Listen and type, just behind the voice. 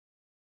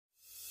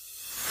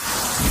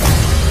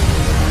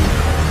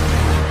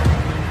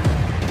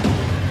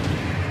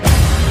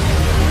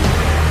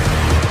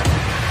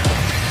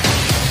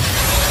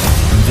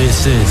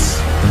This is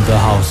the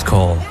House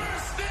Call.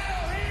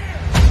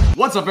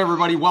 What's up,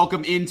 everybody?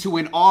 Welcome into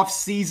an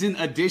off-season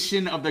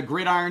edition of the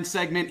Gridiron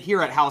segment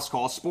here at House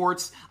Call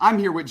Sports. I'm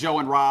here with Joe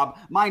and Rob.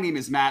 My name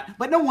is Matt,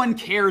 but no one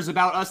cares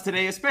about us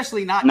today,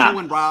 especially not Joe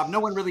and Rob. No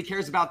one really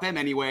cares about them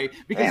anyway,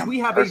 because we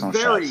have a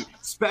very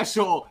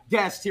special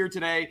guest here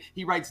today.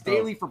 He writes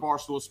daily for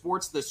Barstool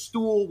Sports, The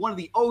Stool, one of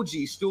the OG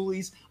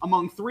Stoolies,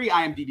 among 3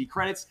 IMDb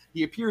credits.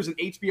 He appears in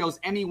HBO's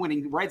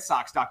Emmy-winning Red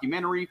Sox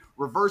documentary,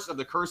 Reverse of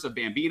the Curse of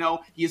Bambino.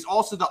 He is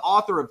also the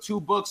author of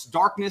 2 books,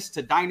 Darkness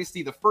to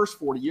Dynasty, the first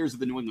 40 years of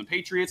the New England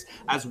Patriots,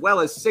 as well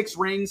as 6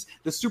 rings,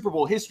 the Super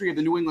Bowl history of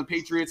the New England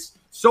Patriots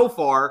so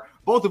far,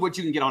 both of which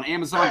you can get on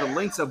Amazon, the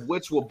links of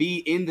which will be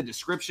in the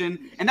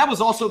description. And that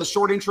was also the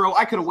short intro.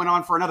 I could have went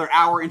on for another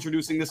hour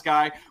introducing this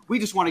guy. We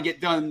just want to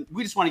get done.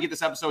 We just want to get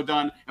this episode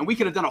done, and we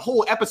could have done a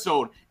whole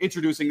episode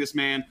introducing this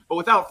man. But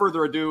without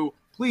further ado,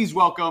 please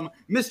welcome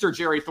Mr.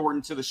 Jerry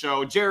Thornton to the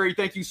show. Jerry,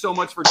 thank you so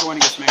much for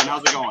joining us, man.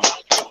 How's it going?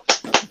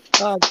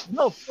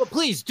 No,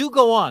 please do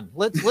go on.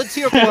 Let's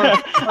hear more.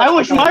 I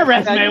wish my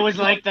resume was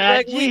like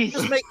that.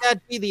 Just make that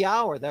be the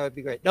hour. That would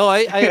be great. No,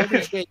 I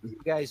appreciate you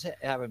guys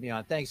having me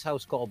on. Thanks,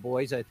 House Call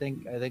boys. I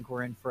think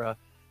we're in for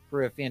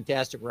a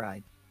fantastic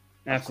ride.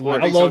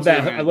 Absolutely. I love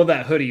that. I love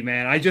that hoodie,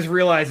 man. I just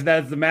realized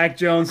that's the Mac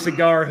Jones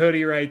cigar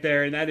hoodie right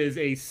there, and that is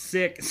a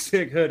sick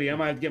hoodie. I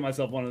might have to get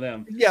myself one of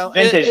them. Yeah,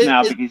 vintage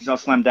now because he's all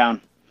slimmed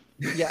down.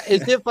 Yeah,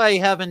 as if I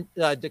haven't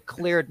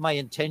declared my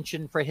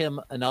intention for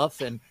him enough,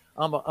 and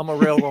I'm a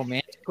real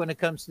romantic when it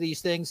comes to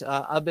these things.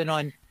 I've been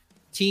on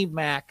Team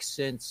Mac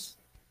since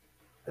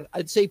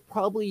I'd say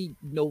probably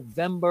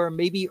November,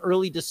 maybe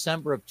early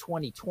December of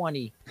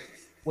 2020,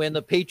 when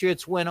the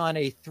Patriots went on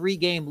a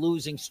 3-game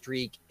losing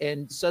streak,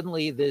 and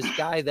suddenly this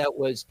guy that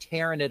was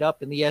tearing it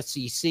up in the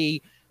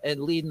SEC and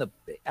leading the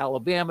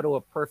Alabama to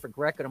a perfect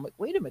record. I'm like,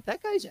 wait a minute,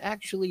 that guy's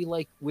actually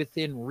like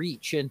within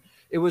reach. And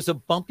it was a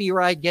bumpy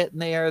ride getting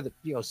there.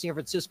 San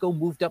Francisco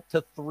moved up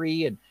to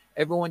 3, and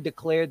everyone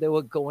declared they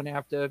were going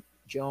after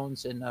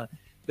Jones. And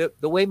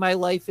the way my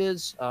life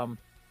is,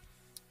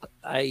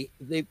 the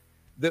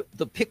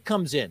pick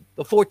comes in,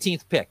 the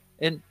 14th pick,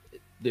 and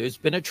there's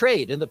been a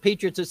trade, and the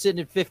Patriots are sitting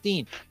at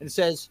 15, and it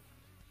says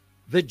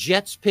the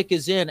Jets pick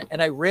is in,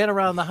 and I ran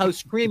around the house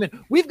screaming,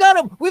 "We've got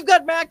him! We've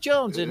got Mac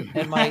Jones!" And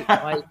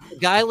my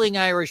beguiling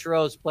Irish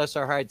Rose, bless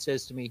her heart,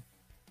 says to me,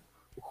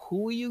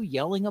 "Who are you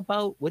yelling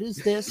about? What is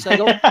this?" I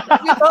don't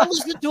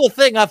listen to a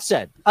thing I've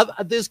said.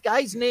 This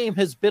guy's name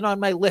has been on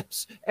my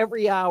lips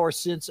every hour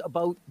since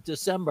about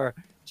December.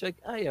 She's like,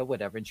 "Oh yeah,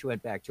 whatever." And she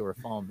went back to her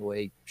phone the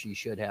way she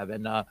should have.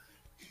 And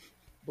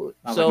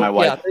so my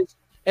wife. Yeah,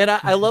 and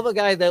I love a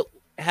guy that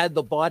had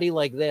the body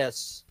like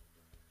this,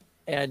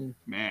 and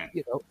man,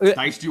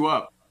 diced you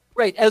up.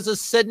 Right, as a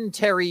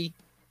sedentary,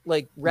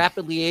 like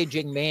rapidly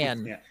aging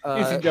man. Yeah.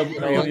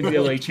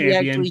 NCAA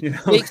champion.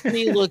 Makes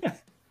me look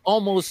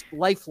almost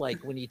lifelike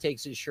when he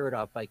takes his shirt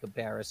off by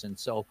comparison.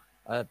 So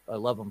I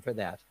love him for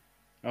that.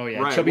 Oh yeah,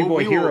 right. Chubby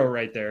boy hero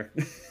right there.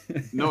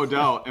 No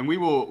doubt, and we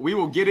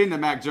will get into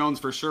Mac Jones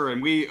for sure.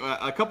 And we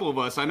a couple of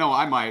us, I know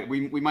I might,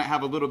 we might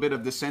have a little bit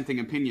of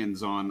dissenting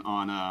opinions on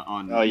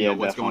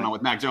what's going on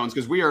with Mac Jones,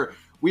 because we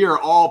are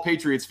all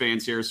Patriots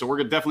fans here, so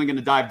we're definitely going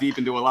to dive deep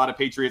into a lot of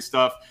Patriot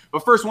stuff.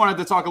 But first, wanted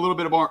to talk a little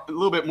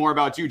bit more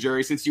about you,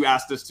 Jerry, since you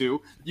asked us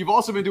to. You've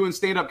also been doing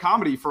stand-up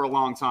comedy for a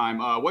long time.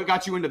 What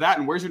got you into that,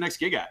 and where's your next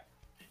gig at?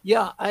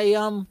 Yeah,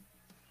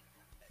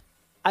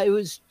 I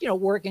was,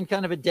 working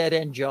kind of a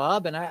dead-end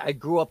job, and I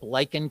grew up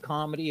liking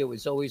comedy. It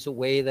was always a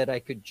way that I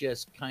could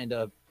just kind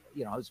of,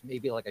 I was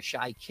maybe like a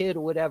shy kid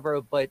or whatever,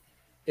 but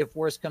if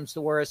worse comes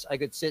to worse, I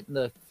could sit in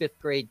the 5th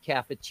grade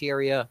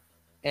cafeteria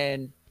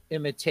and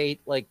imitate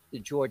like the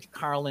George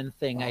Carlin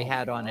thing I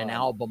had on an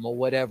album or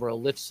whatever, or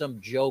lift some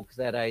joke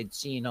that I'd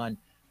seen on,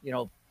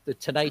 the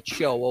Tonight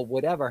Show or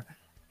whatever.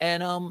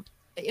 And,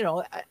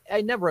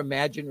 I never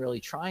imagined really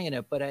trying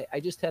it, but I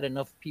just had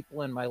enough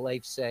people in my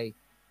life say,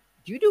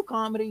 "Do you do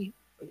comedy?"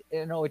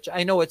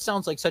 I know it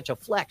sounds like such a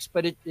flex,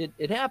 but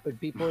it happened.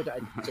 People would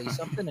say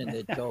something and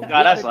they'd go,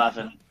 God, that's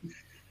laughing.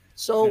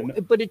 So,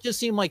 but it just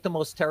seemed like the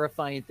most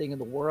terrifying thing in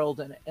the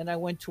world. And I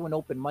went to an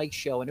open mic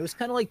show, and it was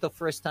kind of like the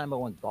first time I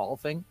went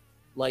golfing.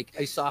 Like,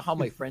 I saw how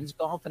my friends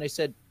golf, and I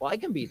said, well, I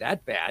can be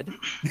that bad.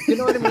 You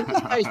know what I mean?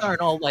 These guys aren't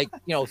all like,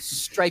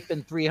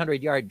 striping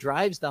 300-yard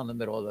drives down the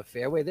middle of the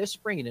fairway. They're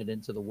springing it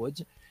into the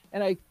woods.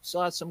 And I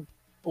saw some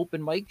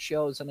open mic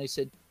shows, and I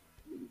said,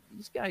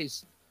 these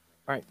guys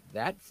aren't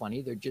that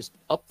funny. They're just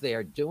up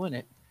there doing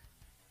it.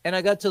 And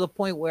I got to the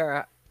point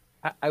where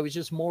I was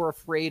just more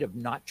afraid of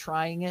not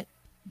trying it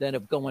than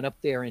of going up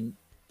there. And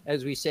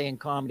as we say in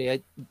comedy,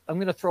 I'm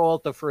going to throw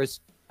out the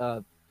first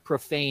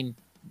profane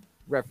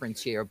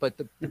reference here, but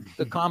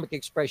the comic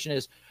expression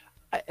is,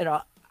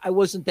 I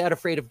wasn't that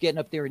afraid of getting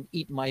up there and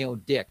eating my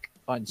own dick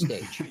on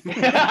stage.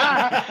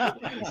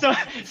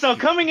 So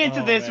coming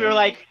into this, man, we were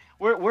like,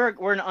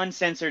 we're an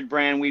uncensored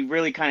brand. We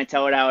really kind of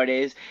tell it how it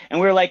is, and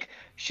we're like,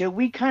 should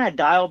we kind of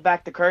dial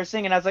back the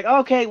cursing? And I was like,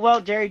 okay,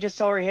 well, Jerry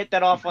just already hit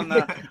that off on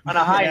a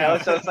high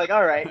note, so it's like,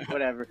 all right,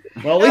 whatever.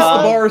 Well, at least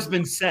the bar's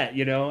been set,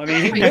 you know. I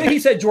mean, he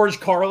said George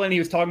Carlin. He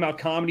was talking about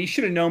comedy. He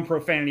should have known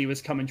profanity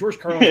was coming. George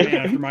Carlin's a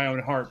man after my own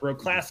heart, bro.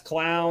 Class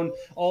clown,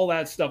 all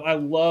that stuff. I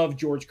love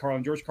George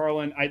Carlin. George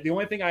Carlin. The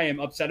only thing I am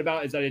upset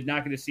about is I did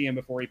not get to see him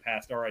before he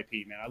passed.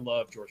 R.I.P. Man, I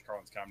love George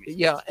Carlin's comedy.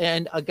 Yeah,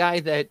 and a guy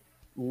that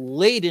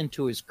late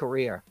into his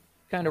career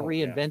kind of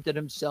reinvented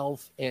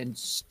himself and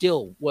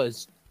still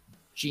was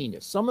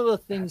genius. Some of the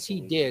things he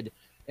did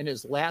in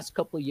his last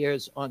couple of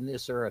years on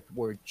this earth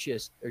are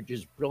just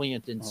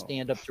brilliant and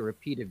stand up to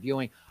repeated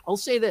viewing. I'll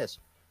say this.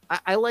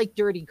 I like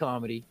dirty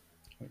comedy.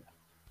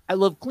 I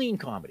love clean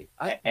comedy.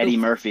 Eddie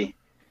Murphy.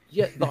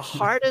 Yeah, the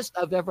hardest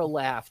I've ever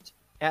laughed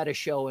at a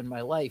show in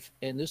my life,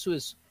 and this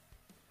was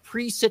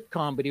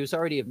pre-sitcom, but he was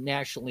already a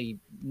nationally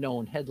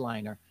known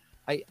headliner.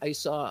 I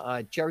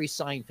saw Jerry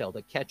Seinfeld,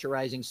 a Catch a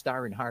Rising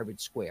Star in Harvard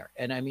Square.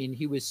 And I mean,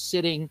 he was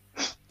sitting,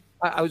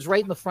 I was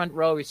right in the front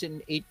row. He was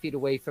sitting 8 feet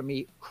away from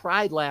me,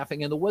 cried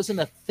laughing. And there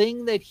wasn't a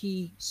thing that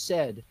he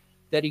said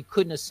that he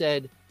couldn't have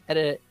said at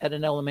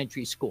an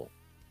elementary school.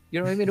 You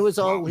know what I mean? It was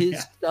all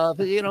his stuff.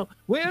 You know,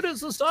 where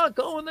does the sock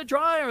go in the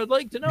dryer? I'd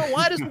like to know.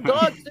 Why does the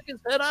dog stick his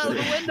head out of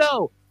the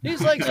window?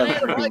 He's like saying,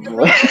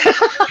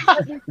 if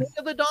I can think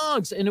of the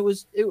dogs. And it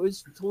was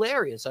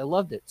hilarious. I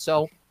loved it.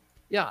 So,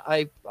 yeah,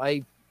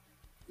 I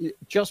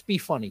just be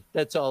funny.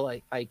 That's all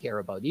I care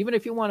about. Even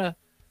if you want to,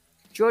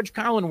 George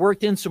Carlin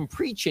worked in some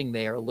preaching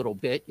there a little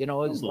bit. You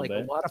know, it was like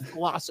a lot of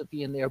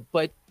philosophy in there,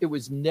 but it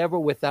was never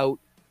without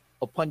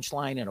a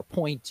punchline and a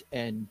point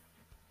and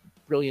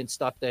brilliant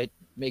stuff that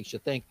makes you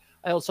think.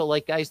 I also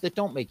like guys that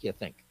don't make you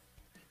think.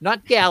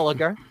 Not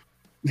Gallagher.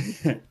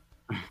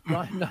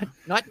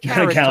 not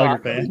Carrot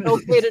Top. It's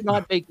okay to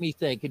not make me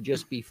think and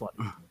just be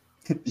funny.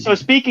 So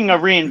speaking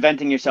of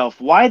reinventing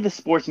yourself, why the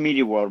sports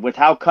media world? With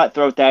how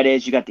cutthroat that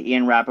is, you got the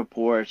Ian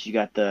Rappaports, you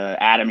got the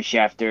Adam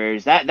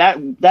Schefters,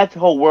 that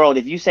whole world.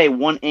 If you say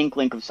one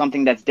inkling of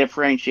something that's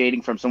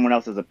differentiating from someone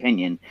else's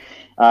opinion,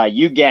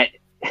 you get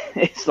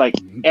it's like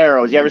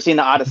arrows. You ever seen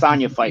the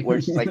Adesanya fight where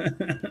it's like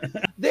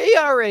they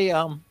are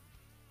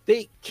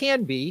they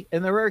can be,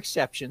 and there are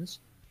exceptions.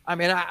 I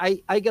mean,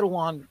 I get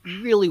along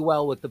really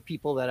well with the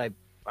people that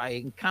I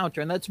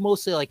encounter, and that's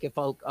mostly like if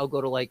I'll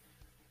go to like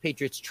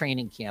Patriots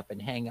training camp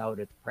and hang out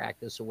at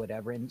practice or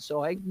whatever. And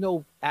so I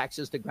no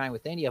access to grind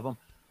with any of them.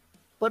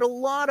 But a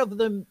lot of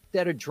them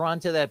that are drawn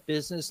to that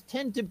business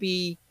tend to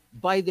be,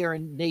 by their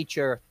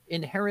nature,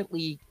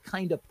 inherently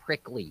kind of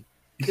prickly.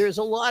 There's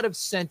a lot of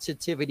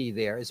sensitivity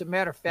there. As a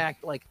matter of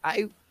fact, like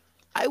I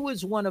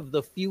was one of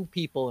the few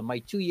people in my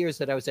 2 years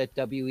that I was at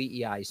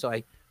WEEI. So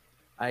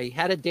I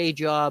had a day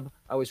job.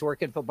 I was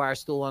working for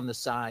Barstool on the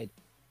side.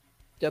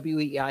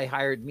 WEEI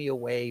hired me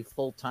away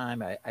full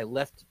time. I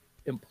left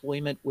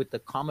employment with the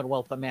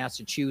Commonwealth of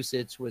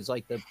Massachusetts, was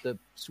like the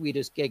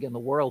sweetest gig in the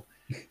world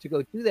to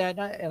go do that.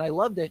 And I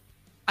loved it.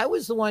 I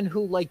was the one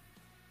who like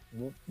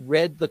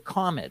read the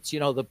comments, you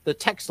know, the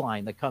text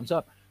line that comes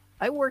up.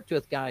 I worked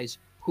with guys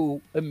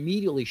who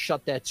immediately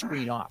shut that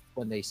screen off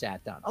when they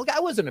sat down. I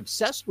wasn't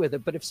obsessed with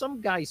it, but if some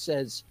guy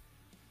says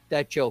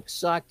that joke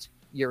sucked,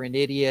 you're an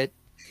idiot,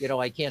 you know,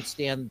 I can't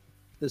stand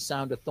the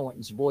sound of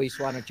Thornton's voice,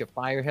 why don't you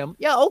fire him?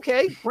 Yeah,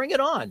 okay, bring it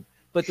on.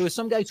 But there were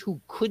some guys who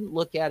couldn't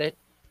look at it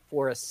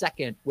for a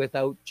second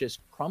without just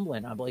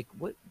crumbling. I'm like,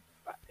 what?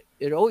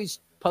 It always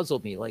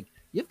puzzled me. Like,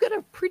 you've got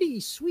a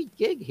pretty sweet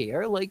gig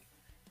here. Like,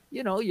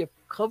 you know, you're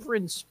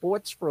covering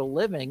sports for a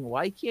living.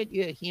 Why can't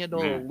you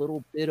handle a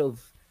little bit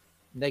of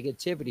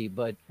negativity?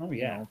 But,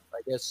 you know,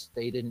 I guess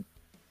they didn't,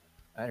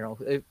 I don't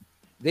know.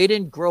 They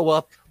didn't grow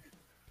up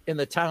in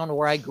the town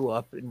where I grew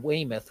up in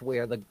Weymouth,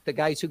 where the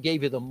guys who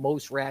gave you the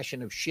most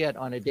ration of shit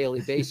on a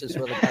daily basis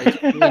were the guys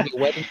who threw your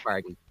wedding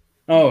party.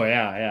 Oh,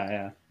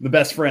 yeah. The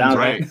best friends, Sounds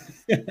right?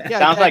 Yeah,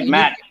 sounds like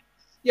Matt.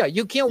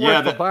 You can't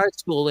work for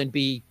Barstool and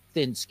be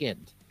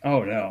thin-skinned.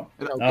 Oh, no.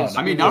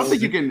 I mean, I don't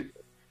think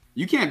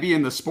you can't be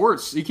in the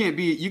sports. You can't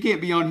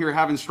be on here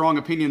having strong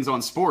opinions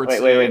on sports.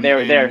 Wait. There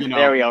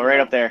we go. Right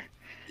up there.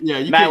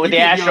 Yeah, Matt with the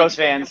Astros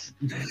fans.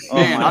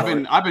 Man,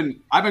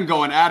 I've been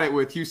going at it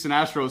with Houston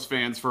Astros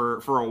fans for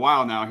a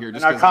while now here.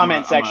 Just in our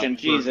comment section,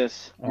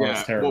 Jesus.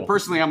 Yeah. Well,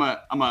 personally,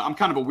 I'm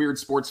kind of a weird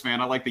sports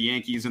fan. I like the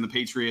Yankees and the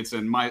Patriots,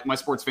 and my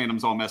sports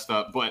fandom's all messed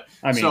up. But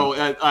I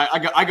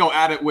go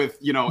at it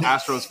with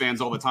Astros fans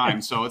all the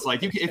time. So it's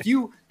like if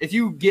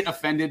you get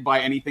offended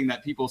by anything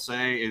that people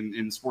say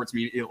in sports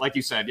media, like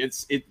you said,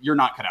 you're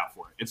not cut out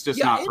for it. It's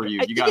just not for you.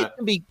 I think it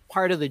can be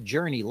part of the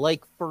journey.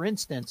 Like for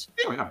instance,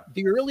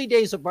 the early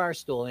days of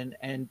Barstool,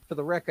 and for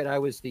the record, I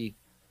was the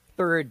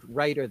third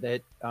writer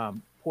that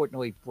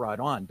Portnoy brought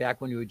on back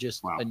when we were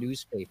just a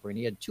newspaper, and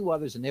he had two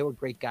others, and they were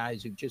great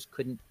guys who just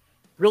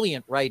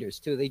brilliant writers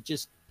too. They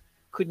just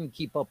couldn't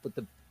keep up with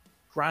the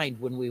grind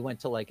when we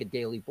went to like a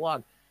daily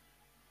blog.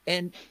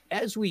 And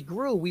as we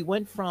grew, we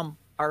went from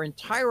our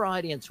entire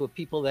audience were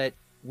people that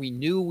we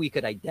knew we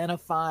could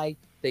identify.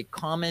 They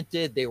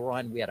commented,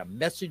 we had a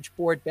message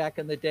board back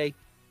in the day.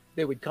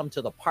 they would come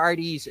to the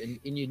parties, and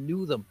you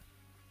knew them.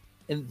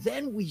 And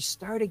then we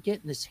started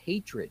getting this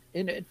hatred.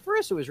 And at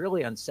first it was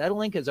really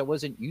unsettling because I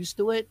wasn't used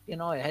to it.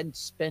 I hadn't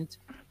spent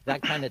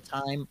that kind of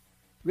time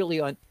really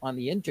on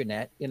the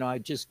internet. I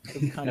just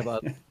kind of a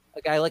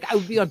guy, like I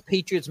would be on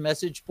Patriots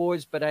message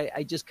boards, but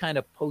I just kind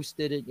of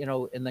posted it,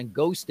 and then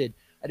ghosted.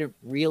 I didn't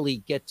really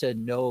get to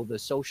know the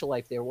social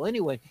life there. Well,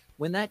 anyway,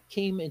 when that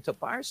came into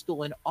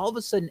Barstool and all of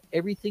a sudden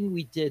everything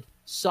we did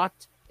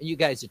sucked and you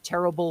guys are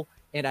terrible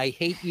and I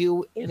hate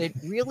you. And it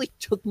really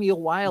took me a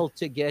while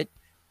to get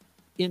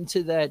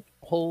into that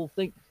whole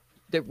thing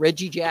that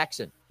Reggie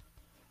Jackson,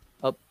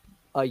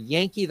 a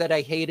Yankee that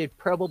I hated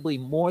probably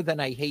more than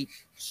I hate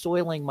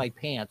soiling my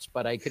pants,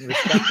 but I can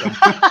respect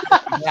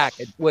him back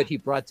at what he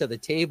brought to the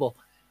table.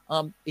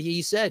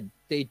 He said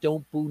they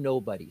don't boo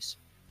nobodies.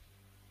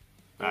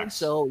 And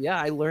so,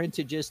 yeah, I learned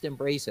to just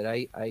embrace it.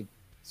 I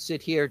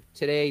sit here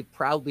today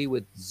proudly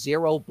with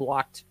 0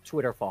 blocked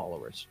Twitter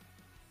followers.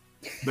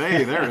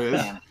 Hey, there it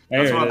is.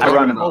 That's what I'm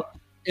talking about.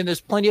 And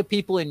there's plenty of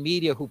people in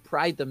media who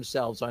pride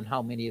themselves on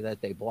how many that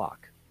they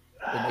block.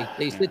 And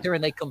they sit there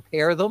and they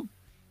compare them.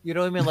 You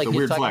know what I mean? Like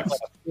you're talking about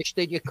a fish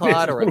that you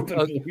caught or a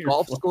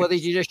golf score that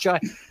you just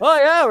shot. Oh,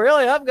 yeah,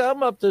 really?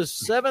 I'm up to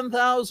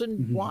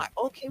 7,000. Why?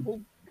 Okay, well,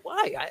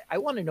 why? I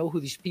want to know who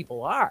these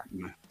people are.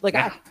 Like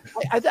I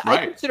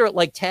consider it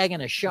like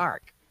tagging a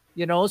shark,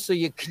 so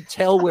you can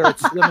tell where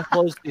it's swimming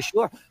close to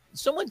shore.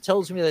 Someone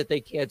tells me that they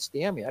can't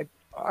stand me.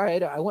 All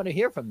right, I want to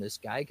hear from this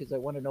guy because I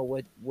want to know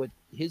what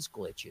his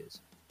glitch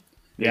is.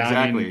 Yeah,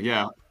 exactly.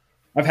 Yeah.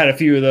 I've had a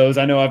few of those.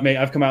 I know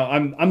I've come out.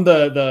 I'm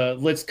the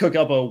let's cook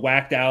up a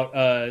whacked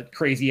out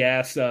crazy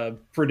ass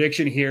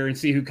prediction here and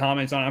see who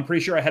comments on it. I'm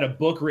pretty sure I had a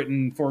book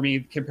written for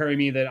me comparing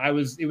me that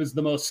it was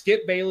the most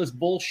Skip Bayless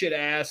bullshit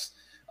ass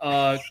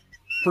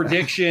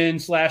prediction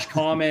 /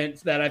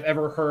 comment that I've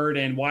ever heard.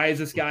 And why is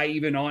this guy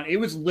even on? It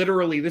was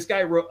literally, this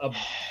guy wrote a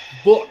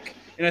book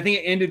and I think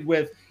it ended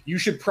with, you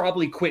should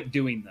probably quit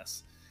doing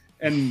this.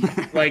 And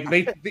like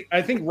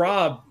I think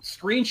Rob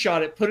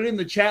screenshot it, put it in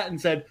the chat,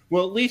 and said,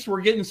 "Well, at least we're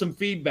getting some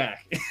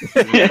feedback."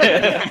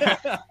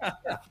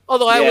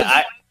 Although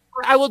I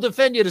will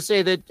defend you to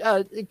say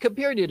that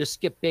comparing you to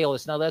Skip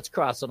Bayless, now that's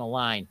crossing a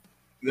line.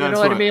 You know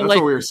what I mean? That's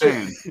what we were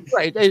saying,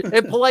 right?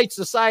 In polite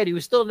society,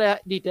 we still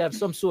need to have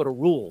some sort of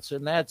rules,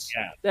 and that's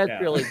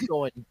really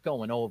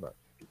going over.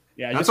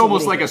 Yeah, that's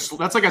almost like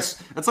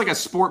that's like a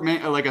sport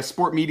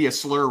media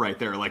slur right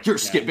there. Like you're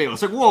Skip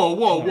Bayless. Like whoa.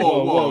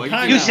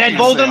 Like, you said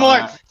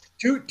Voldemort.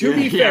 To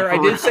be fair, I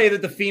did say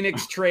that the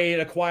Phoenix trade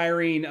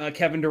acquiring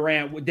Kevin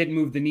Durant didn't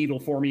move the needle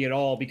for me at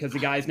all because the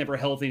guy's never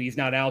healthy and he's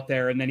not out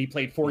there. And then he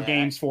played 4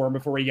 games for him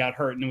before he got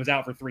hurt and was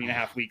out for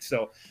 3.5 weeks.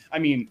 So I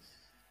mean,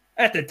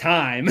 at the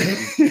time,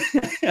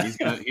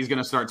 he's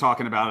gonna start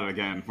talking about it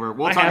again. We'll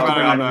talk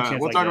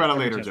about it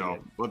later, Joe.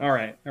 All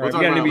right. We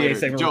got an NBA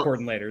segment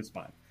recording later. It's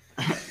fine.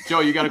 Joe,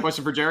 you got a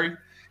question for Jerry?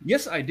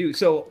 Yes, I do.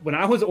 So when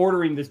I was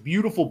ordering this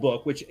beautiful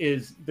book, which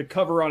is the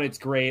cover on it's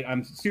great,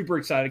 I'm super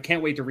excited.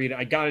 Can't wait to read it.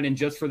 I got it in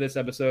just for this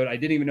episode. I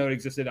didn't even know it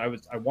existed. I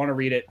want to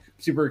read it.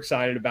 Super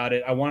excited about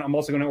it. I'm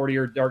also going to order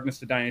your Darkness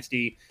to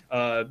Dynasty,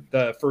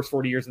 the first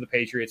 40 years of the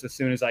Patriots, as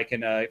soon as I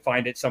can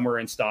find it somewhere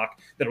in stock.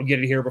 That'll get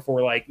it here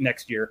before like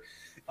next year.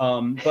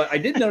 But I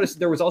did notice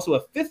there was also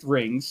a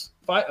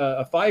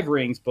five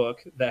rings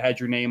book that had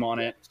your name on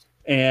it,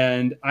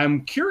 and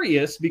I'm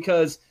curious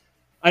because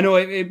I know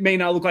it may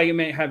not look like it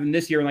may have in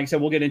this year, and like I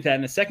said, we'll get into that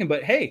in a second.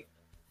 But hey,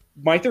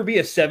 might there be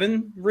a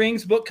 7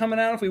 rings book coming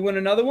out if we win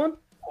another one?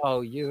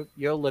 Oh, your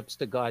lips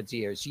to God's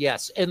ears,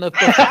 yes. And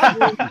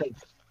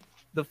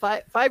the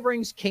five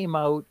rings came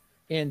out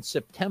in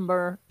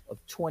September of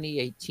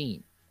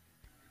 2018.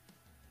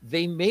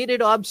 They made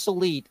it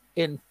obsolete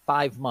in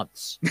 5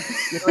 months.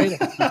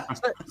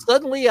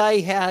 Suddenly, I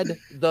had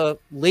the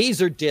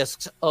laser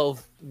discs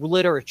of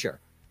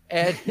literature.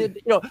 And,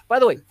 by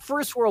the way,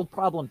 first world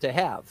problem to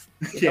have.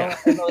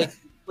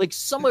 Like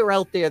somewhere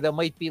out there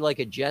might be like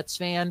a Jets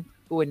fan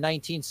who in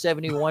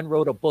 1971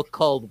 wrote a book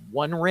called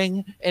One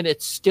Ring, and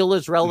it's still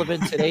as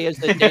relevant today as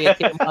the day it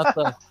came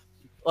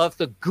off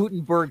the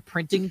Gutenberg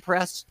printing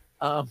press.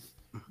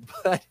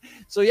 But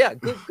so, yeah,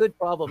 good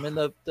problem. And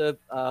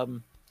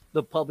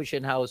the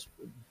publishing house,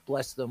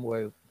 bless them,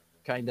 were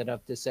kind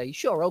enough to say,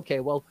 sure,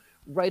 okay, well,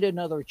 write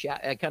another chat.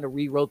 I kind of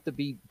rewrote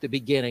the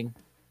beginning,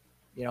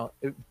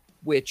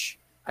 which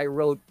I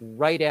wrote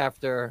right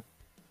after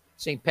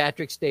St.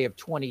 Patrick's Day of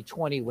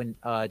 2020 when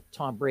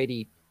Tom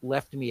Brady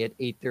left me at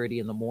 8:30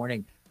 in the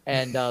morning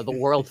and the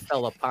world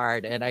fell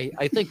apart. And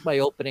I think my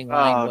opening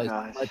line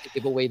was to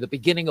give away the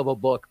beginning of a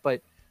book,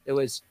 but it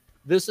was,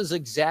 this is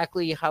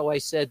exactly how I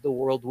said the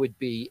world would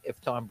be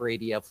if Tom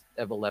Brady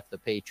ever left the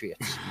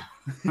Patriots.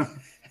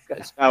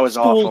 That was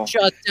School awful.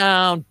 shut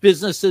down,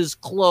 businesses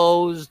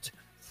closed,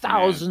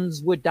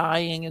 thousands were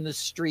dying in the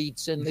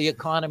streets, and the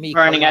economy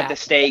Burning collapsed. at the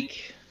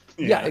stake.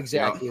 Yeah,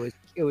 exactly. Yeah.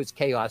 It was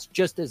chaos,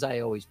 just as I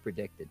always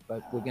predicted.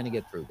 But we're going to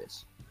get through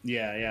this.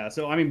 Yeah.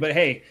 So I mean, but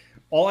hey,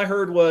 All I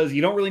heard was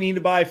you don't really need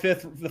to buy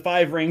the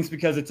 5 rings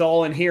because it's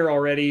all in here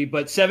already.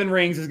 But 7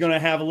 rings is going to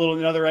have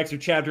another extra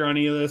chapter on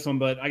either of this one.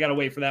 But I got to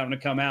wait for that one to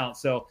come out.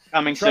 So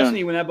trust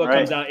me, when that book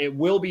comes out, it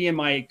will be in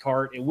my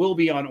cart. It will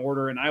be on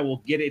order, and I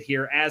will get it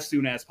here as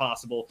soon as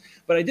possible.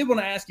 But I did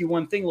want to ask you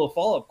one thing, a little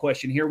follow-up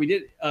question here.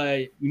 We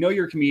know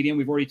you're a comedian.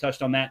 We've already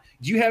touched on that.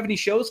 Do you have any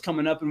shows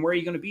coming up, and where are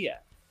you going to be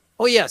at?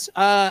 Oh, yes.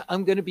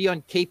 I'm going to be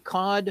on Cape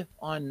Cod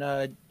on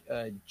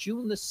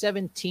June the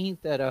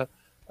 17th at a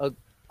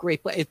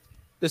great place.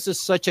 This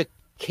is such a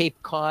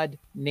Cape Cod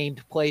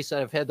named place.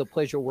 I've had the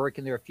pleasure of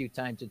working there a few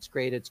times. It's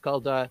great. It's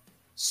called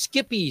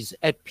Skippies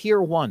at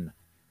Pier 1.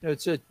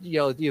 It's the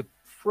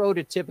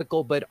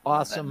prototypical but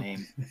awesome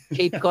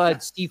Cape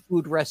Cod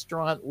seafood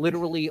restaurant,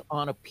 literally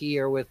on a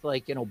pier with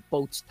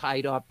boats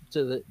tied up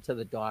to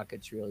the dock.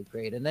 It's really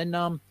great. And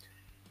then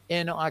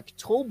in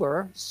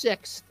October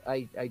 6th,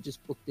 I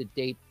just booked a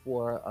date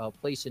for a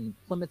place in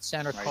Plymouth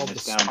Center called the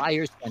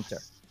Spire Center,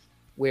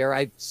 where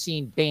I've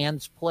seen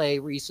bands play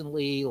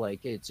recently.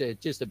 It's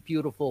just a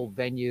beautiful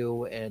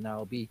venue, and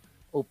I'll be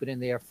opening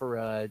there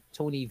for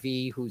Tony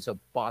V, who's a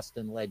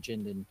Boston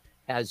legend and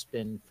has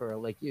been for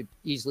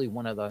easily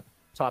one of the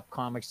top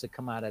comics to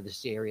come out of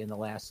this area in the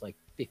last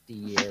 50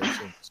 years.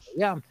 And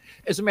so,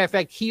 as a matter of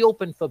fact, he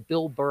opened for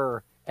Bill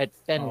Burr at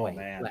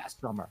Fenway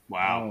last summer.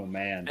 Wow,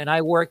 man! And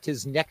I worked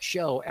his next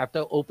show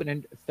after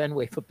opening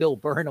Fenway for Bill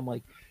Burr, and I'm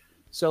like,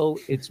 so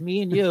it's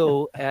me and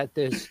you at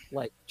this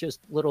just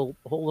little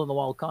hole in the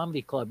wall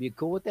comedy club. You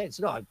cool with that?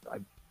 So, no,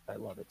 I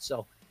love it.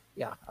 So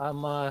yeah,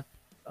 I'm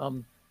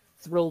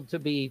thrilled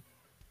to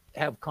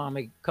have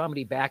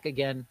comedy back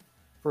again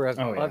for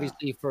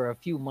obviously for a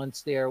few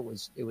months there.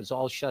 It was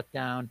all shut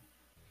down,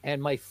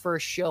 and my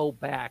first show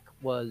back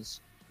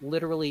was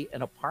literally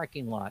in a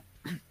parking lot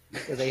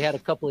where they had a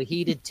couple of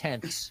heated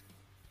tents,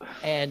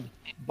 and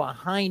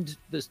behind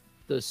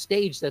the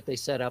stage that they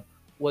set up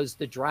was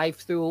the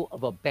drive-through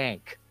of a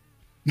bank.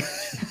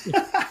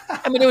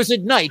 I mean, it was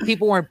at night.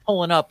 People weren't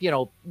pulling up,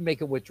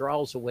 making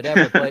withdrawals or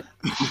whatever. But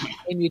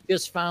and you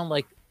just found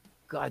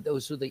God,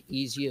 those were the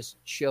easiest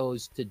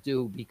shows to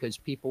do because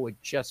people were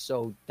just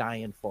so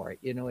dying for it.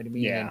 You know what I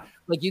mean? Yeah.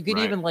 And, you could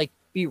even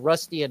be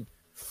rusty and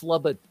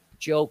flub a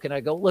joke, and I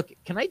go, look,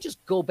 can I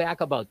just go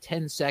back about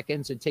 10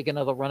 seconds and take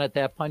another run at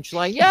that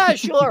punchline? Yeah,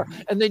 sure.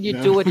 And then you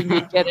do it, and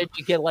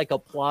you get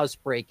applause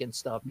break and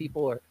stuff.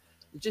 People are.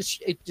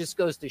 It just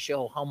goes to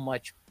show how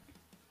much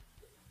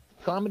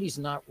comedy's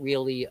not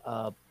really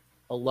a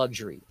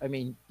luxury. I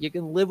mean, you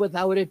can live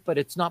without it, but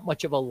it's not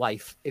much of a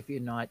life if you're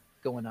not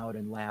going out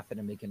and laughing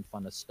and making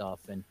fun of stuff.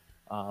 And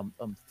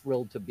I'm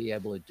thrilled to be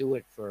able to do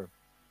it for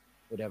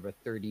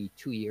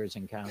 32 years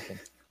and counting.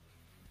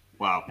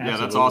 Wow. Yeah,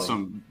 that's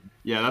awesome.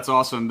 Yeah, that's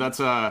awesome. That's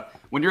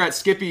when you're at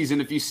Skippies,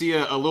 and if you see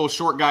a little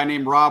short guy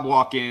named Rob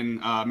walk in,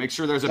 make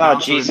sure there's a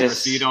bouncer in there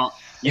so you don't.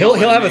 He'll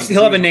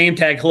have a name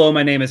tag. Hello,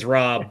 my name is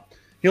Rob.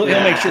 He'll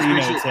make sure you know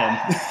it's him.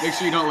 Make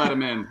sure you don't let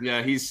him in.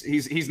 Yeah,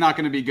 he's not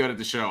going to be good at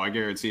the show. I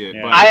guarantee it.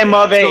 Yeah. But, I am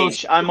of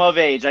age. I'm of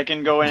age. I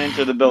can go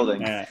into the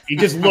building. Yeah. He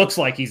just looks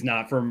like he's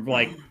not from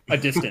a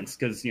distance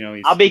because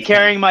he's. I'll be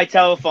carrying my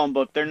telephone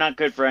book. They're not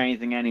good for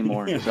anything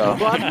anymore. So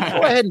go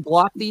ahead and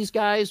block these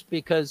guys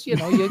because you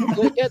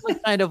get the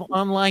kind of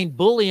online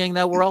bullying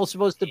that we're all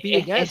supposed to be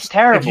against. It's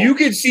terrible. If you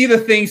could see the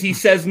things he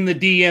says in the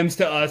DMs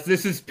to us,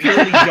 this is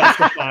purely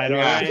justified. All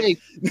right.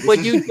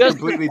 But you just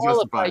completely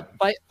justified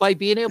by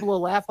being able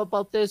to laugh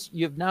about this.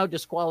 You've now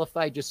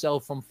disqualified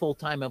yourself from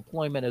full-time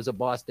employment as a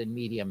Boston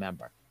media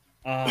member.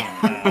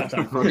 That's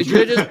unfortunate.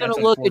 You're just going to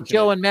look at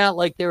Joe and Matt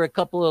like they're a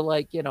couple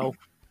of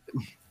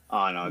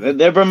Oh no,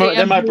 they're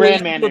my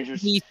brand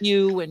managers.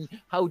 You and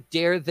how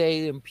dare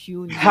they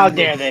impugn you? How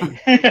dare they?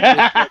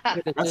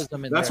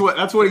 That's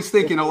what he's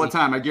thinking all the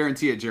time. I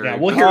guarantee it, Jerry. Yeah,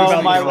 we'll hear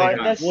about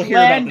this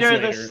later.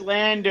 The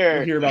slander.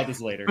 We'll hear about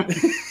this later.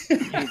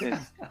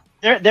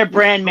 They're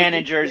brand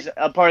managers,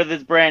 a part of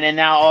this brand, and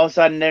now all of a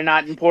sudden they're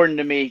not important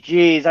to me.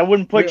 Jeez, I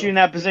wouldn't put you in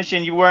that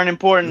position. You weren't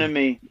important to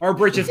me. Our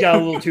britches got a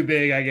little too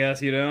big, I guess.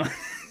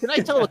 Can I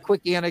tell a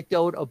quick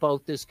anecdote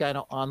about this kind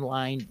of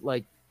online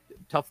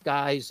tough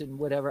guys and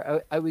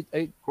whatever?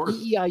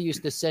 EI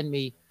used to send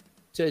me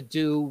to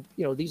do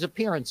these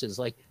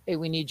appearances hey,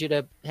 we need you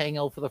to hang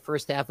out for the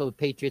first half of a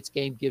Patriots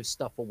game, give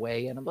stuff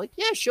away. And I'm like,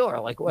 yeah,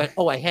 sure.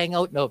 I hang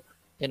out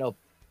in a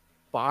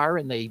bar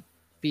and they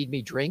feed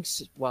me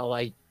drinks while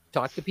I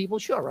talk to people.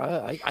 Sure,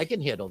 I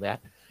can handle that.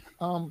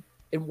 And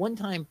one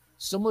time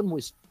someone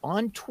was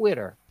on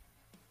Twitter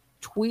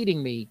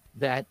tweeting me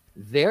that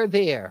they're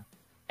there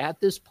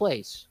at this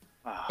place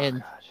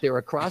and they're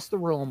across the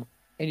room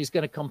and he's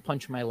going to come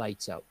punch my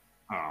lights out.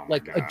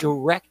 A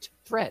direct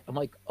threat. I'm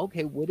like,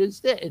 okay, what is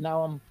that? And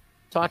now I'm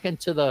talking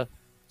to the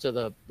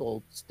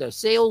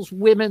sales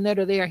women that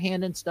are there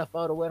handing stuff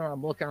out or whatever.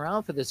 I'm looking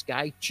around for this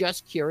guy,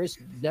 just curious,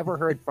 never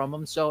heard from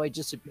him. So I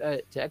just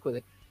attacked with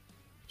it.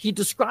 He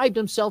described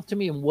himself to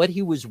me and what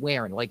he was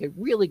wearing. It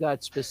really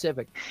got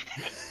specific.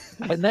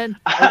 And then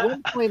at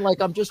one point,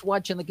 I'm just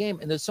watching the game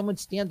and there's someone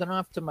standing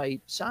off to my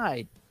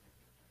side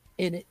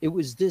and it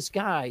was this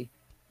guy.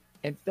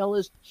 And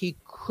fellas, he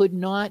could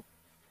not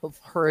have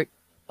hurt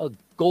a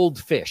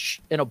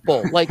goldfish in a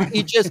bowl. Like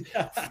he just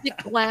thick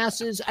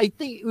glasses. I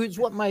think it was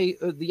what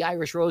the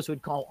Irish Rose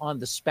would call on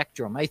the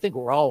spectrum. I think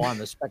we're all on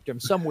the spectrum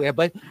somewhere,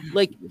 but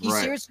like he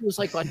seriously was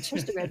like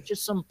autistic, had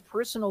just some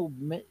personal,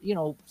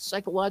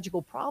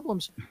 psychological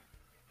problems.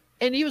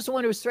 And he was the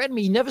one who was threatening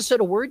me. He never said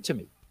a word to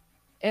me.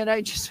 And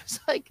I just was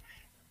like,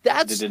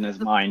 that's in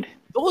his mind.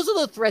 Those are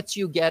the threats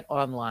you get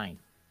online.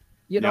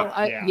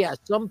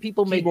 Some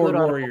people make Keyboard good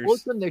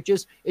warriors. on them.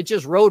 It's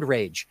just road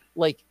rage.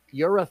 Like,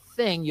 you're a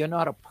thing, you're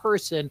not a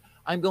person.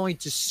 I'm going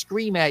to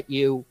scream at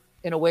you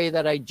in a way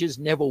that I just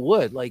never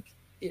would, like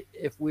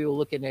if we were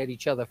looking at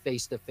each other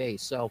face to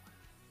face. So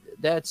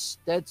that's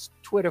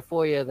Twitter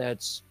for you.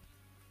 That's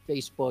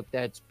Facebook.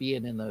 That's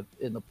being in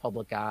the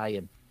public eye,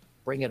 and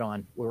bring it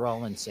on. We're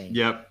all insane.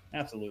 Yep.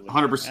 Absolutely.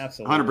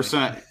 100%.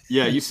 100%.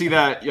 Yeah. You see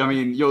that. I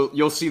mean,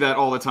 you'll see that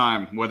all the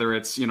time, whether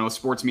it's,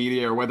 sports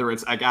media or whether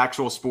it's like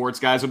actual sports.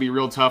 Guys will be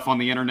real tough on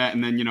the internet.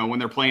 And then, when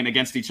they're playing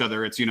against each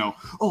other, it's,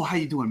 oh, how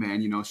you doing,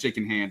 man?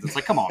 Shaking hands. It's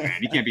like, come on, man.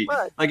 You can't be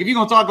like, if you're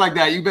going to talk like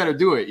that, you better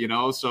do it,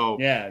 so.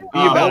 Yeah. Be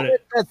about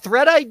it. The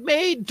threat I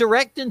made,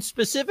 direct and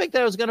specific,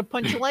 that I was going to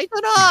punch you like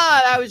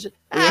that. I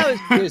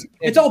was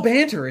it's all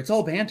banter. It's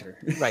all banter.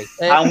 Right.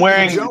 I'm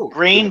wearing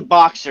green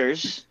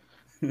boxers.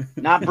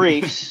 Not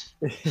briefs.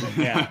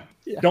 Yeah.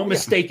 Don't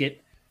mistake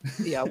it.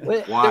 Yeah.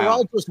 They're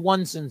all just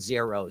ones and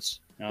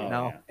zeros,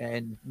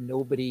 and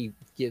nobody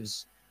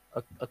gives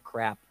a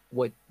crap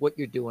what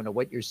you're doing or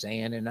what you're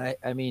saying. And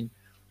I mean,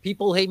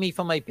 people hate me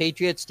for my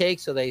Patriots take,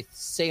 so they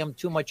say I'm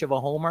too much of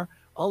a homer.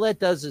 All that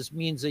does is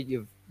means that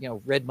you've,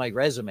 read my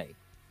resume.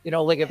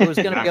 Like if it was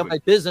going to be on my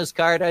business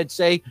card, I'd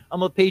say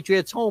I'm a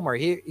Patriots homer.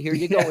 Here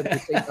you go. And you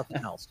say nothing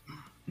else.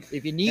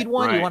 If you need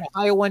one, you want to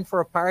hire one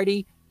for a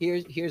party,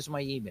 here's my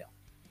email.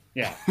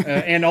 Yeah,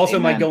 and also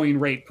my going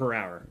rate per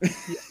hour.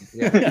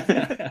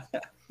 Yeah.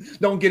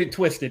 Don't get it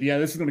twisted. Yeah,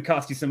 this is going to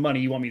cost you some money.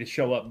 You want me to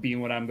show up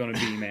being what I'm going to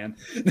be, man.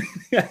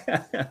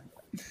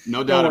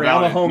 No doubt about it.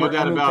 I'm a homer. No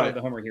doubt about it. The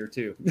homer here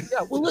too.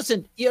 Yeah. Well,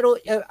 listen.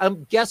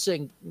 I'm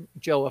guessing,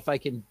 Joe, if I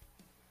can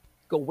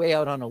go way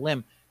out on a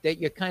limb, that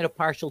you're kind of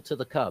partial to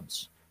the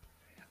Cubs.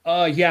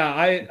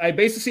 I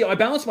basically I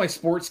balance my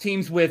sports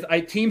teams with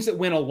teams that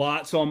win a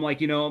lot. So I'm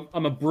like,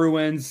 I'm a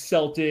Bruins,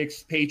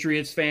 Celtics,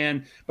 Patriots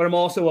fan, but I'm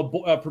also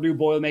a Purdue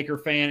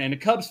Boilermaker fan and a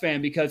Cubs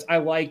fan because I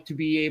like to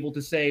be able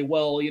to say,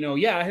 well,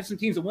 I have some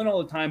teams that win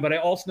all the time, but I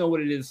also know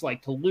what it is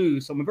like to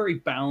lose. So I'm a very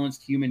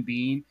balanced human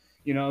being,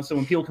 So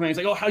when people come in, it's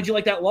like, oh, how'd you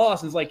like that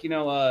loss? And it's like,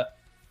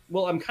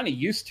 well, I'm kind of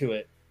used to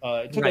it.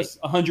 It took us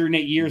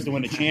 108 years to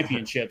win a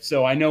championship,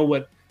 so I know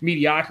what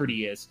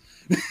mediocrity is.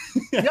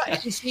 Yeah,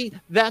 you see,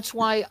 that's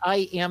why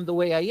I am the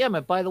way I am.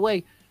 And by the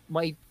way,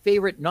 my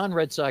favorite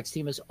non-Red Sox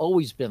team has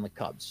always been the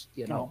Cubs.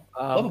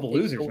 Lovable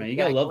losers, man. You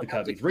gotta love the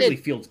Cubs. Wrigley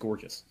Field's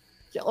gorgeous.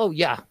 Oh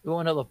yeah,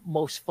 one of the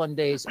most fun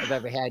days I've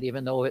ever had.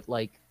 Even though it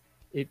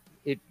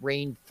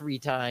rained 3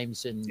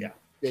 times and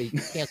they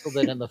canceled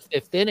it in the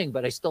 5th inning,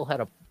 but I still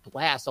had a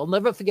blast. I'll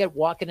never forget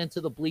walking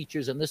into the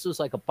bleachers, and this was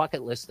like a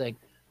bucket list thing.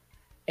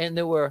 And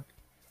there were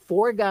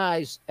 4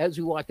 guys as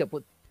we walked up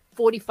with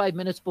 45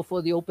 minutes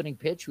before the opening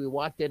pitch. We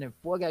walked in and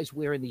 4 guys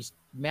wearing these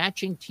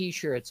matching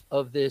T-shirts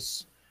of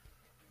this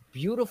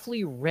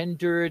beautifully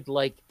rendered,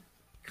 like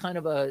kind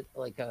of a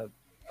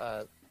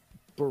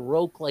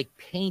Baroque like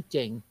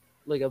painting,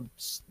 like a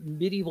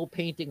medieval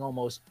painting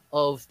almost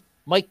of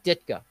Mike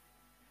Ditka.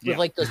 With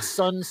like the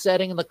sun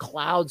setting and the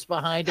clouds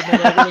behind him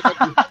and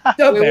everything.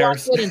 The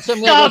Bears.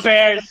 The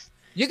Bears.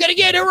 You got to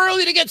get here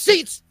early to get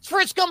seats.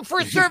 First come,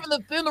 first serve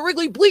in the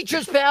Wrigley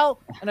bleachers, pal.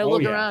 And I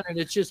look around, and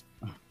it's just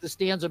the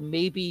stands are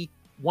maybe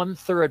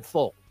 1/3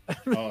 full. Oh,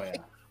 yeah.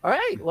 All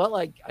right. Well,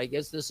 I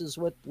guess this is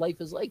what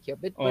life is like here.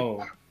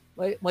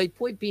 But my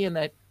point being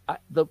that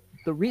the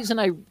reason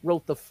I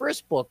wrote the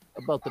first book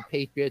about the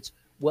Patriots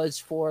was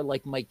for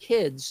like my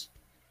kids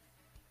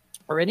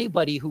or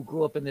anybody who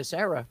grew up in this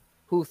era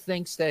who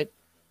thinks that,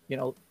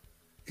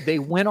 they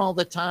win all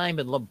the time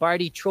and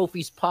Lombardi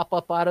trophies pop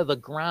up out of the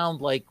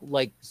ground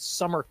like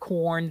summer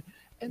corn,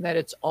 and that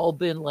it's all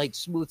been like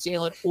smooth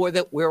sailing, or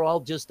that we're all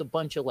just a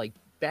bunch of like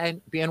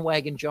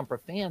bandwagon jumper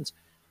fans.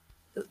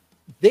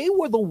 They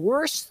were the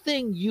worst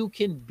thing you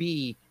can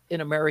be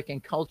in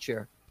American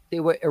culture. They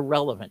were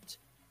irrelevant.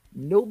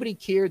 Nobody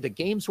cared. The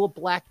games were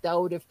blacked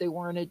out if they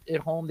weren't at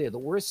home. They're the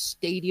worst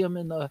stadium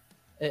in the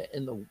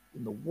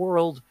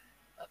world.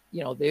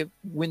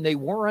 When they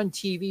were on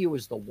TV, it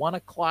was the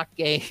 1:00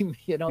 game.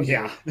 They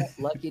were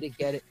lucky to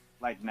get it.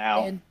 Like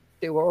now. And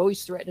they were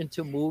always threatening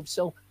to move.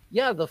 So,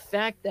 the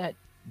fact that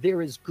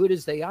they're as good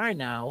as they are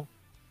now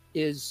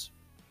is,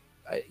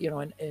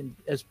 and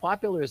as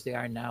popular as they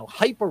are now,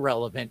 hyper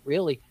relevant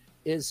really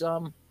is,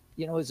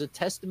 is a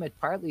testament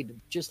partly to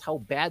just how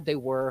bad they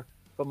were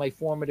for my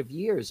formative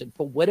years. And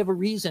for whatever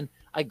reason,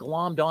 I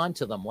glommed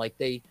onto them. Like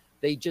they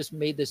just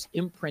made this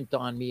imprint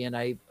on me, and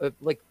I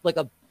like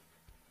a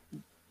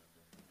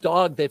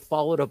dog that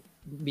followed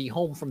me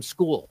home from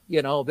school,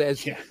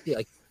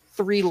 like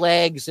 3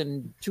 legs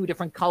and 2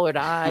 different colored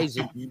eyes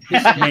and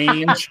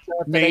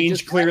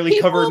mange clearly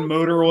covered in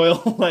motor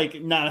oil,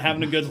 like not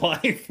having a good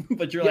life.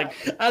 But you're like,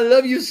 I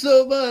love you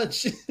so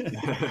much.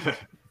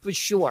 For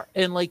sure.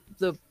 And like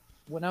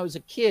when I was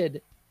a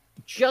kid,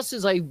 just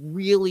as I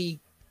really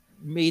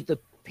made the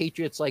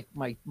Patriots like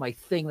my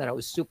thing that I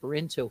was super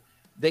into,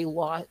 they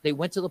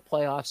went to the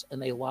playoffs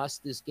and they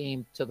lost this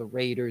game to the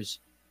Raiders.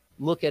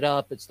 Look it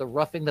up. It's the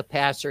roughing the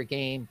passer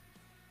game.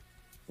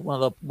 One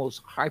of the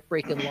most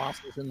heartbreaking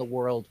losses in the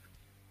world.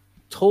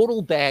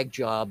 Total bag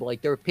job.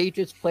 Like there are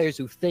Patriots players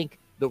who think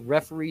the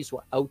referees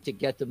were out to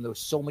get them. There were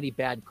so many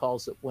bad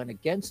calls that went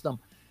against them.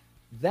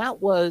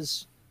 That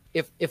was,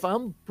 if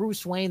I'm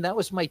Bruce Wayne, that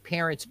was my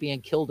parents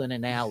being killed in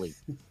an alley.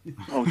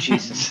 Oh,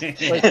 Jesus.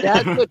 Like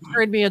that's what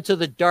turned me into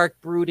the dark,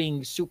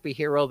 brooding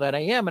superhero that I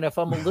am. And if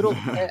I'm a little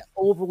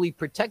overly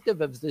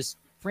protective of this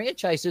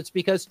franchise, it's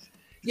because,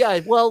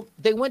 well,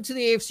 they went to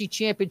the AFC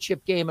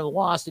Championship game and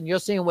lost. And you're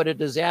saying what a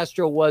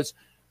disaster was.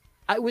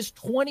 I was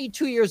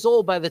 22 years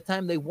old by the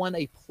time they won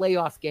a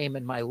playoff game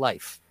in my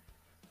life.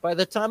 By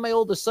the time my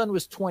oldest son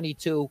was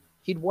 22,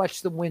 he'd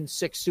watched them win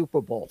 6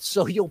 Super Bowls.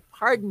 So you'll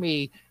pardon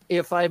me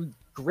if I'm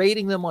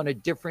grading them on a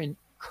different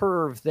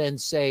curve than,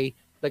 say,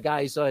 the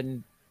guys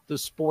on the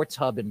Sports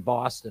Hub in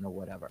Boston or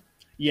whatever.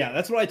 Yeah,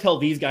 that's what I tell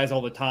these guys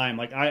all the time.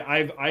 Like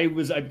I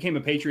became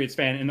a Patriots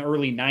fan in the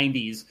early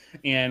 90s,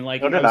 and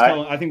like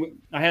I think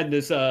I had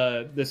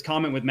this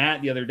comment with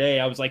Matt the other day.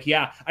 I was like,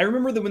 yeah, I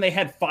remember that when they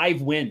had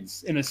 5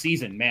 wins in a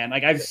season, man.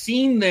 Like I've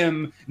seen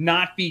them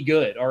not be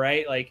good. All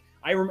right, like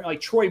I remember,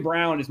 like Troy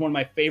Brown is one of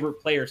my favorite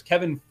players.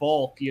 Kevin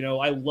Falk,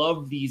 I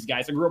love these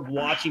guys. I grew up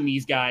watching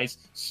these guys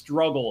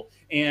struggle,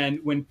 and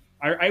when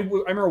I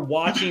remember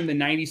watching the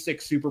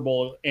 '96 Super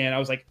Bowl, and I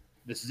was like,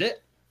 this is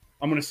it.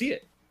 I'm going to see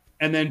it.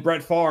 And then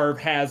Brett Favre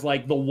has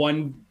like the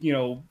one,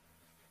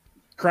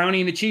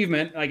 crowning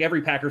achievement, like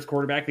every Packers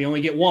quarterback, they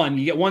only get one.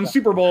 You get one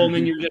Super Bowl, and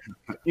then you're just,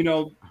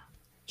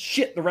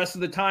 shit the rest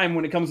of the time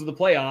when it comes to the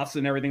playoffs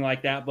and everything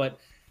like that. But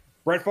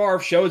Brett Favre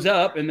shows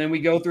up, and then we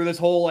go through this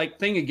whole like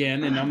thing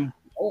again, and I'm,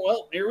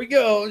 here we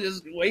go,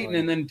 just waiting.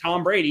 And then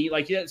Tom Brady,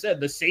 like you said,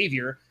 the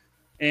savior.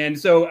 And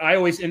so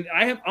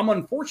I'm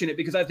unfortunate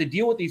because I have to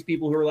deal with these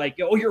people who are like,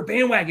 oh, you're a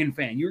bandwagon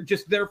fan. You're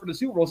just there for the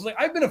Super Bowl. So it's like,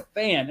 I've been a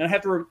fan, and I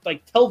have to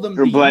like tell them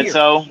for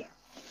Bledsoe.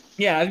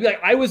 Yeah, I'd be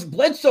like,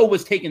 Bledsoe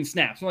was taking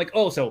snaps. I'm like,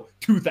 oh, so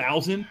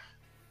 2000?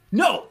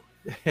 No,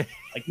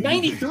 like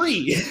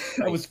 93.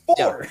 I was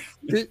 4.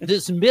 Yeah.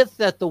 This myth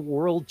that the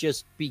world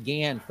just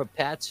began for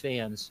Pats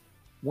fans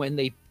when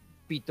they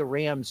beat the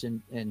Rams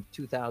in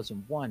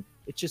 2001.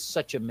 It's just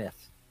such a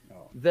myth.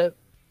 Oh.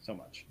 So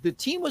much. The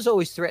team was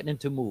always threatening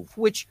to move,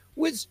 which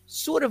was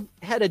sort of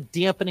had a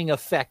dampening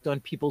effect on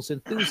people's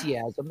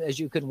enthusiasm, as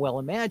you can well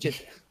imagine,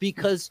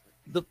 because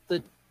the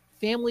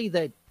family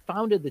that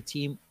founded the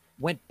team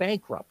went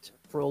bankrupt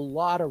for a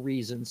lot of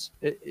reasons.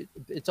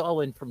 It's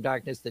all in From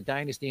Darkness to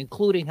Dynasty,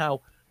 including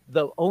how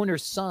the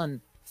owner's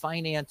son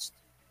financed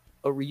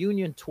a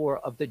reunion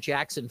tour of the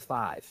Jackson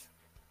 5.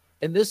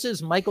 And this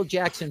is Michael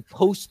Jackson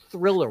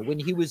post-Thriller, when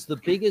he was the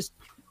biggest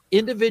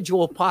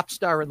individual pop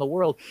star in the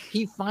world.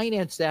 He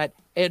financed that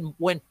and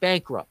went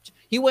bankrupt.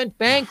 He went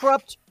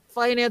bankrupt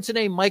financing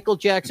a Michael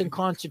Jackson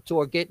concert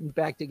tour, getting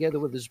back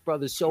together with his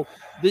brothers. So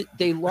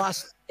they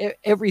lost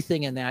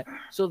everything in that.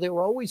 So they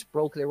were always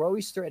broke. They were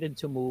always threatened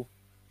to move.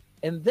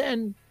 And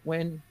then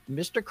when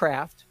Mr.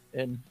 Kraft,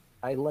 and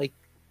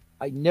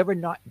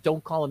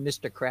don't call him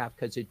Mr. Kraft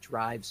because it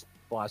drives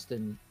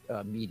Boston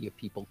media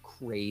people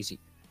crazy.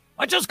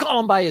 I just call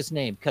him by his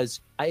name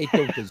because I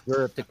don't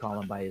deserve to call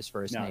him by his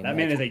first name. That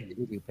man is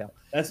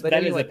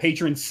a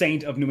patron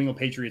saint of New England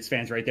Patriots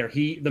fans right there.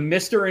 The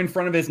Mr. in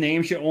front of his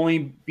name should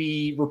only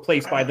be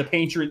replaced by the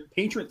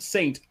patron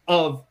saint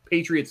of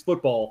Patriots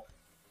football,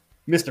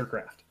 Mr.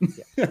 Kraft.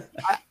 Yeah.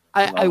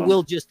 I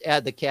will just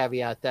add the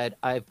caveat that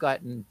I've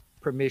gotten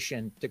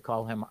permission to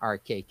call him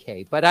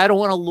RKK, but I don't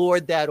want to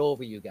lord that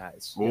over you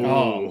guys.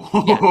 Oh,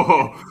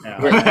 yeah.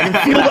 I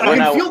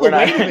can feel the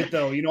weight of it,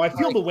 though. I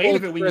feel the weight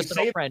of it when you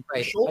say it. Right.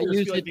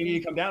 Shoulders feel like they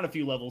need to come down a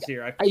few levels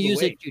here. I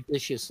use it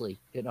judiciously.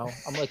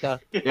 I'm like a.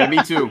 Yeah,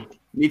 me too.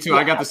 Yeah.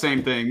 I got the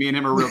same thing. Me and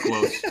him are real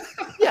close.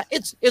 Yeah,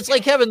 it's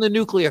like having the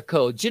nuclear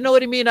codes. You know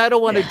what I mean? I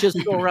don't want to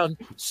just go around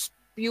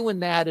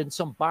spewing that in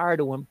some bar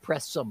to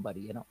impress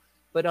somebody.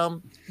 But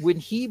when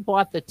he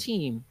bought the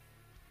team,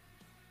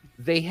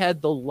 they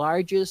had the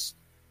largest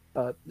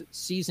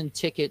season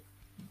ticket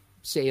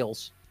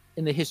sales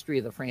in the history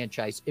of the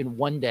franchise in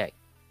one day.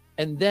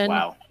 And then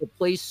The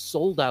place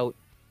sold out.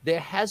 There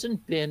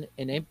hasn't been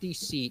an empty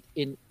seat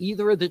in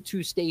either of the 2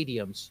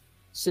 stadiums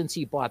since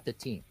he bought the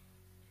team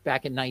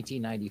back in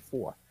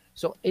 1994.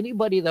 So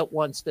anybody that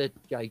wants to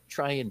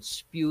try and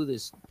spew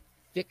this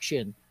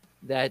fiction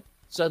that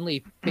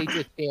suddenly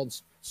Patriots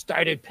fans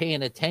started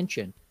paying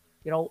attention,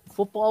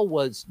 football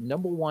was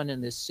number 1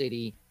 in this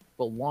city,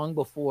 but long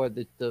before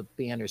the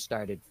banner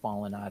started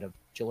falling out of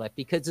Gillette,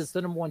 because it's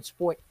the number 1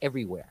 sport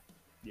everywhere.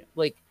 Yeah.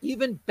 Like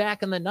even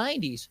back in the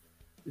 90s,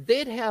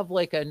 they'd have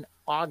like an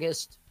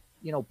August,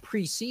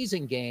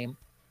 preseason game.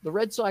 The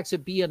Red Sox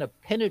would be in a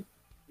pennant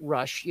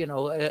rush,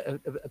 a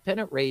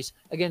pennant race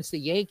against the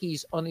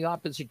Yankees on the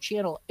opposite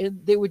channel, and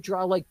they would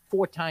draw like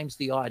 4 times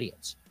the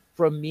audience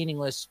for a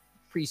meaningless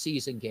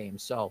preseason game.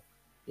 So,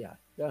 yeah,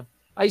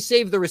 I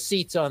save the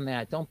receipts on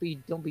that. Don't be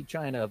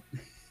trying to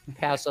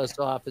pass us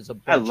off as a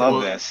bunch I love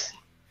of, this.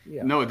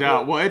 Yeah. No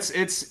doubt. Well,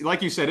 it's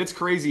like you said, it's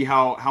crazy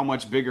how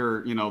much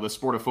bigger, the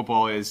sport of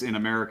football is in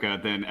America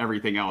than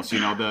everything else.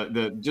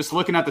 The just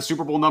looking at the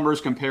Super Bowl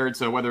numbers compared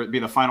to whether it be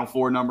the Final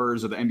Four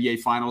numbers or the NBA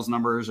Finals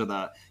numbers or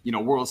the,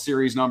 World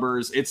Series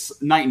numbers,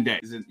 it's night and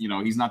day.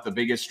 He's not the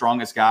biggest,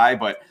 strongest guy,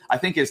 but I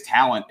think his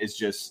talent is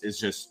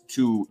just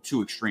too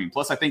extreme.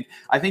 Plus, I think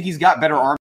he's got better arm